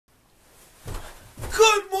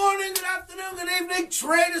good evening,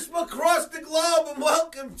 traders from across the globe, and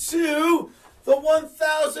welcome to the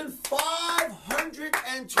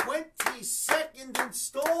 1,522nd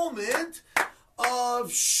installment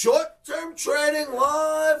of Short-Term Trading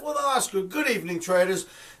Live with Oscar. Good evening, traders.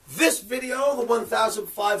 This video, the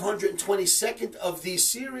 1,522nd of the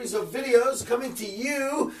series of videos, coming to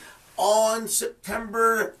you on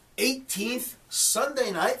September 18th,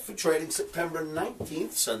 Sunday night, for trading September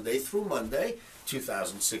 19th, Sunday through Monday,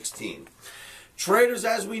 2016. Traders,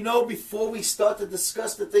 as we know, before we start to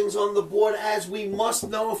discuss the things on the board, as we must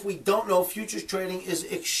know, if we don't know, futures trading is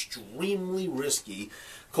extremely risky,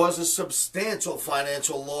 causes substantial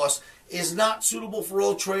financial loss, is not suitable for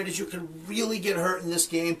all traders. You can really get hurt in this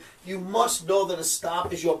game. You must know that a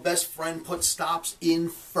stop is your best friend. Put stops in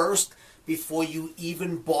first before you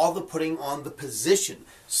even bother putting on the position.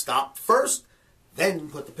 Stop first, then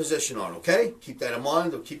put the position on, okay? Keep that in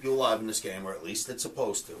mind. It'll keep you alive in this game, or at least it's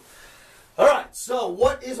supposed to. All right, so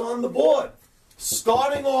what is on the board?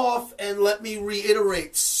 Starting off, and let me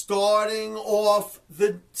reiterate, starting off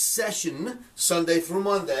the session, Sunday through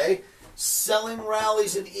Monday, selling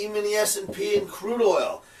rallies in emini, S&P, and crude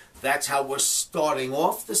oil. That's how we're starting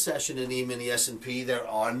off the session in emini, S&P. There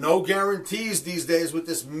are no guarantees these days with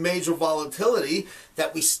this major volatility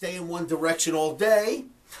that we stay in one direction all day.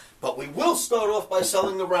 But we will start off by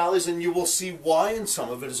selling the rallies, and you will see why, and some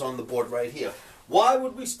of it is on the board right here. Why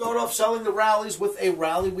would we start off selling the rallies with a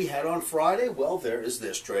rally we had on Friday? Well, there is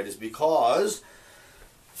this, traders, because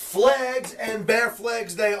flags and bear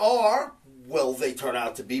flags they are. Will they turn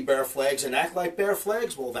out to be bear flags and act like bear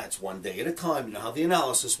flags? Well, that's one day at a time. You know how the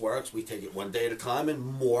analysis works. We take it one day at a time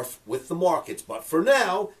and morph with the markets. But for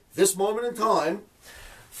now, this moment in time,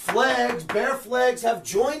 flags, bear flags have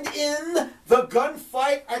joined in the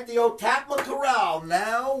gunfight at the OTAPMA Corral.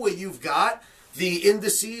 Now, where you've got the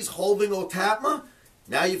indices holding OTAPMA,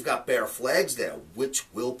 now you've got bear flags there. Which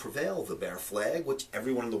will prevail? The bear flag, which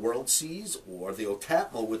everyone in the world sees, or the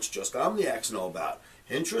OTAPMA, which just OMNIs know about?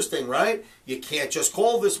 Interesting, right? You can't just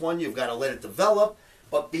call this one. You've got to let it develop.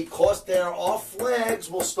 But because there are flags,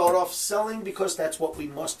 we'll start off selling, because that's what we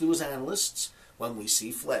must do as analysts when we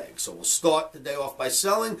see flags. So we'll start the day off by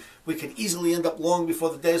selling. We could easily end up long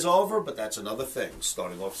before the day's over, but that's another thing,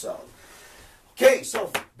 starting off selling. Okay, so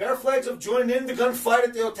bear flags have joined in the gunfight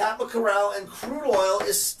at the OTAPMA Corral, and crude oil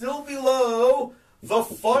is still below the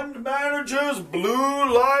fund manager's blue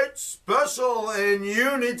light special, and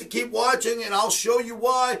you need to keep watching, and I'll show you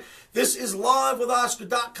why. This is live with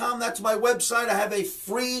Oscar.com. That's my website. I have a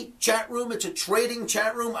free chat room. It's a trading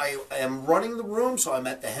chat room. I am running the room, so I'm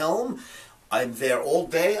at the helm. I'm there all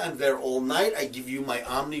day. I'm there all night. I give you my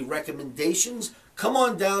OMNI recommendations. Come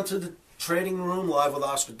on down to the trading room, live with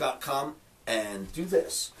Oscar.com, and do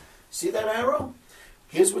this. See that arrow?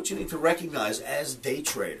 Here's what you need to recognize as day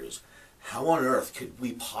traders. How on earth could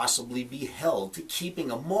we possibly be held to keeping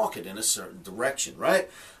a market in a certain direction, right?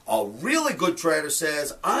 A really good trader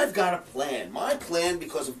says, I've got a plan. My plan,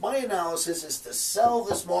 because of my analysis, is to sell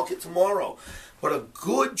this market tomorrow. But a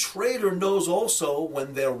good trader knows also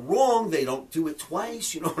when they're wrong, they don't do it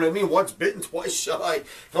twice. You know what I mean? Once bitten, twice shy.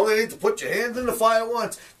 You only need to put your hand in the fire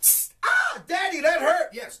once. Ah, Daddy, that hurt.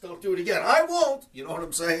 Yes, don't do it again. I won't. You know what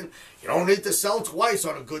I'm saying? You don't need to sell twice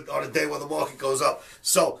on a day when the market goes up.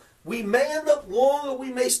 So we may end up long, or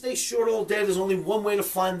we may stay short all day. There's only one way to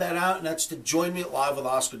find that out, and that's to join me at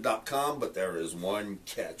livewithoscar.com. But there is one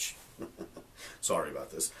catch. Sorry about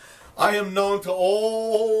this. I am known to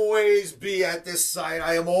always be at this site.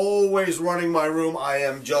 I am always running my room. I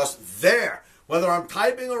am just there. Whether I'm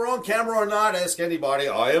typing or on camera or not, ask anybody.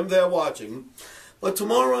 I am there watching. But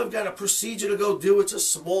tomorrow I've got a procedure to go do. It's a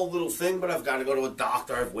small little thing, but I've got to go to a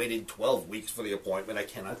doctor. I've waited 12 weeks for the appointment. I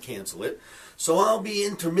cannot cancel it. So I'll be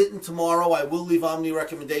intermittent tomorrow. I will leave OMNI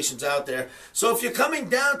recommendations out there. So if you're coming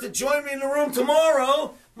down to join me in the room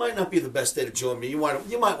tomorrow, might not be the best day to join me. You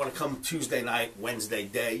might want to come Tuesday night, Wednesday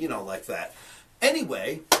day, you know, like that.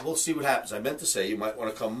 Anyway, we'll see what happens. I meant to say you might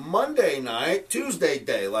want to come Monday night, Tuesday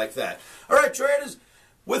day, like that. All right, traders.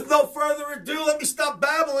 With no further ado, let me stop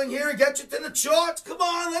babbling here and get you to the charts. Come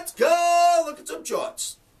on, let's go. Look at some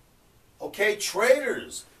charts. Okay,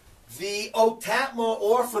 traders. The OTAPMA,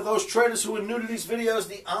 or for those traders who are new to these videos,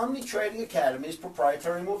 the OMNI Trading Academy's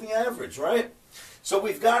proprietary moving average, right? So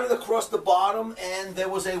we've got it across the bottom, and there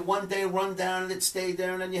was a one-day rundown, and it stayed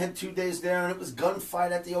there, and then you had 2 days there, and it was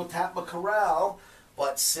gunfight at the OTAPMA Corral.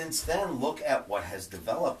 But since then, look at what has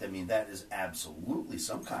developed. I mean, that is absolutely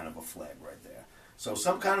some kind of a flag right there. So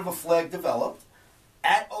some kind of a flag developed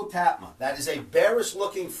at OTAPMA. That is a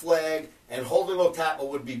bearish-looking flag, and holding OTAPMA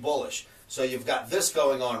would be bullish. So you've got this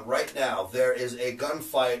going on right now. There is a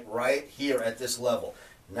gunfight right here at this level.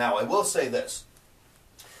 Now, I will say this.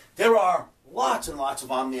 There are lots and lots of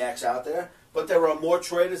OMNIacs out there, but there are more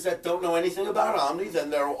traders that don't know anything about OMNI than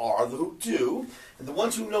there are who do. And the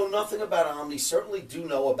ones who know nothing about OMNI certainly do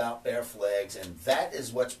know about bear flags, and that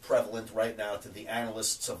is what's prevalent right now to the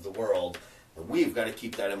analysts of the world. And we've got to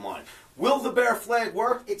keep that in mind. Will the bear flag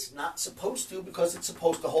work? It's not supposed to, because it's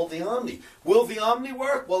supposed to hold the OMNI. Will the OMNI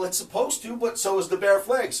work? Well, it's supposed to, but so is the bear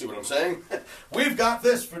flag. See what I'm saying? We've got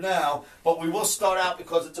this for now, but we will start out,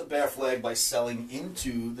 because it's a bear flag, by selling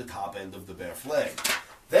into the top end of the bear flag.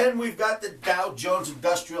 Then we've got the Dow Jones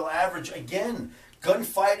Industrial Average. Again,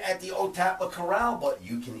 gunfight at the OTAPMA Corral, but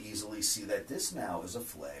you can easily see that this now is a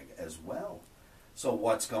flag as well. So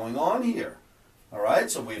what's going on here? All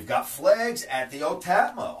right, so we've got flags at the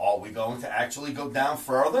OTAPMA. Are we going to actually go down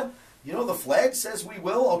further? You know, the flag says we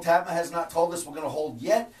will. OTAPMA has not told us we're going to hold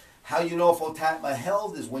yet. How you know if OTAPMA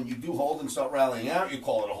held is when you do hold and start rallying out, you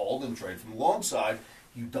call it a hold and trade from the long side.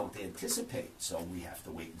 You don't anticipate, so we have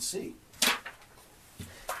to wait and see.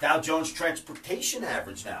 Dow Jones Transportation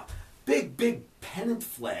Average now. Big pennant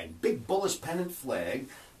flag, big bullish pennant flag.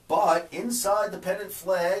 But inside the pennant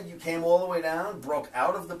flag, you came all the way down, broke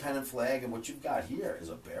out of the pennant flag, and what you've got here is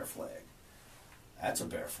a bear flag. That's a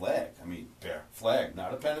bear flag. I mean, bear flag,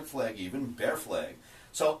 not a pennant flag even, bear flag.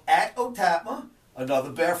 So at OTAPMA, another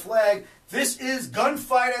bear flag. This is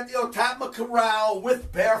gunfight at the OTAPMA Corral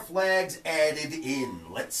with bear flags added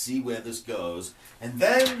in. Let's see where this goes. And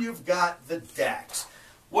then you've got the DAX.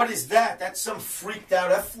 What is that? That's some freaked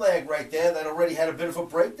out F flag right there that already had a bit of a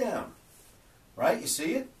breakdown. Right? You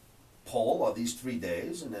see it? Pole are these 3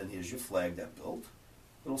 days, and then here's your flag that built.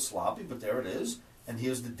 A little sloppy, but there it is. And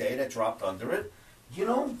here's the day that dropped under it. You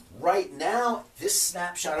know, right now, this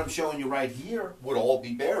snapshot I'm showing you right here would all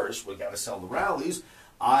be bearish. We've got to sell the rallies.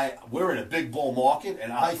 We're in a big bull market,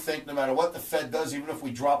 and I think no matter what the Fed does, even if we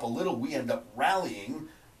drop a little, we end up rallying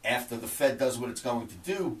after the Fed does what it's going to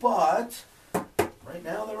do. But right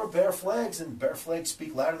now, there are bear flags, and bear flags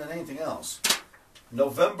speak louder than anything else.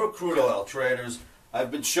 November crude oil traders. I've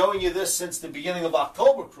been showing you this since the beginning of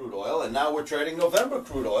October crude oil, and now we're trading November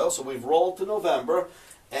crude oil, so we've rolled to November,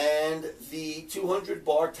 and the 200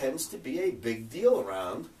 bar tends to be a big deal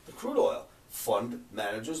around the crude oil. Fund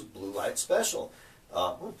managers, blue light special.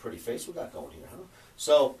 Pretty face we got going here, huh?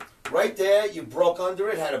 So right there, you broke under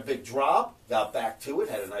it, had a big drop, got back to it,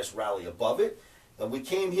 had a nice rally above it. And we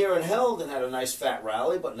came here and held and had a nice fat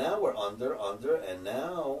rally, but now we're under, and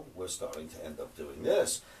now we're starting to end up doing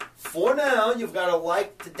this. For now, you've got to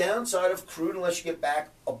like the downside of crude unless you get back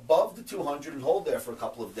above the 200 and hold there for a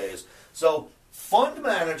couple of days. So, fund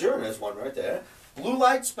manager, and there's one right there, blue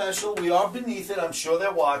light special, we are beneath it, I'm sure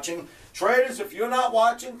they're watching. Traders, if you're not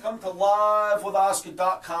watching, come to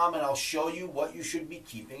livewithoscar.com and I'll show you what you should be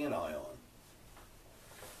keeping an eye on.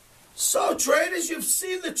 So, traders, you've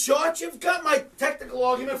seen the chart. You've got my technical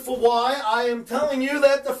argument for why I am telling you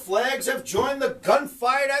that the flags have joined the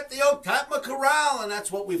gunfight at the OTAPMA Corral, and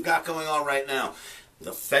that's what we've got going on right now.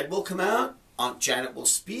 The Fed will come out. Aunt Janet will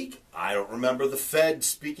speak. I don't remember the Fed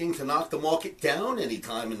speaking to knock the market down any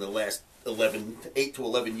time in the last 8 to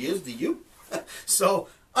 11 years. Do you? So,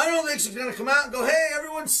 I don't think she's going to come out and go, hey,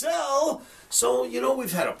 everyone sell. So, you know,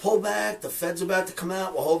 we've had a pullback. The Fed's about to come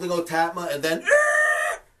out. We're holding OTAPMA, and then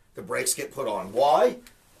the brakes get put on. Why?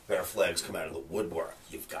 Bear flags come out of the woodwork.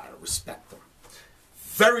 You've got to respect them.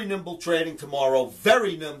 Very nimble trading tomorrow.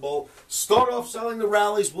 Very nimble. Start off selling the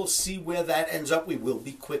rallies. We'll see where that ends up. We will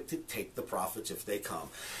be quick to take the profits if they come.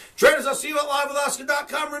 Traders, I'll see you at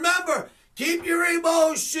livewithoscar.com. Remember, keep your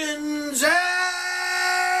emotions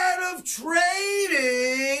out of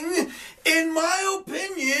trading. In my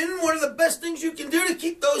opinion, one of the best things you can do to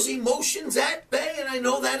keep those emotions at bay, and I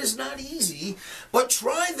know that is not easy, but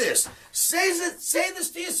try this. Say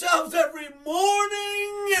this to yourselves every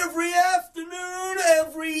morning, every afternoon,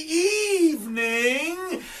 every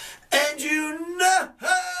evening, and you know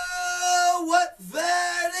what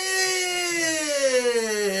that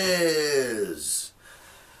is.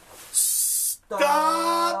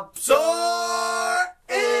 Stop soaring.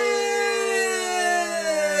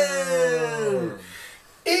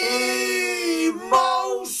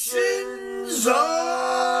 Emotions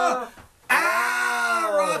are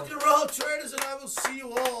out. Rock and roll, traders, and I will see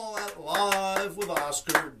you all at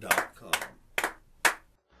livewithoscar.com.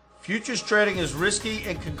 Futures trading is risky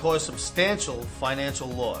and can cause substantial financial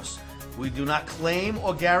loss. We do not claim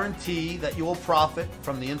or guarantee that you will profit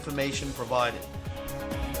from the information provided.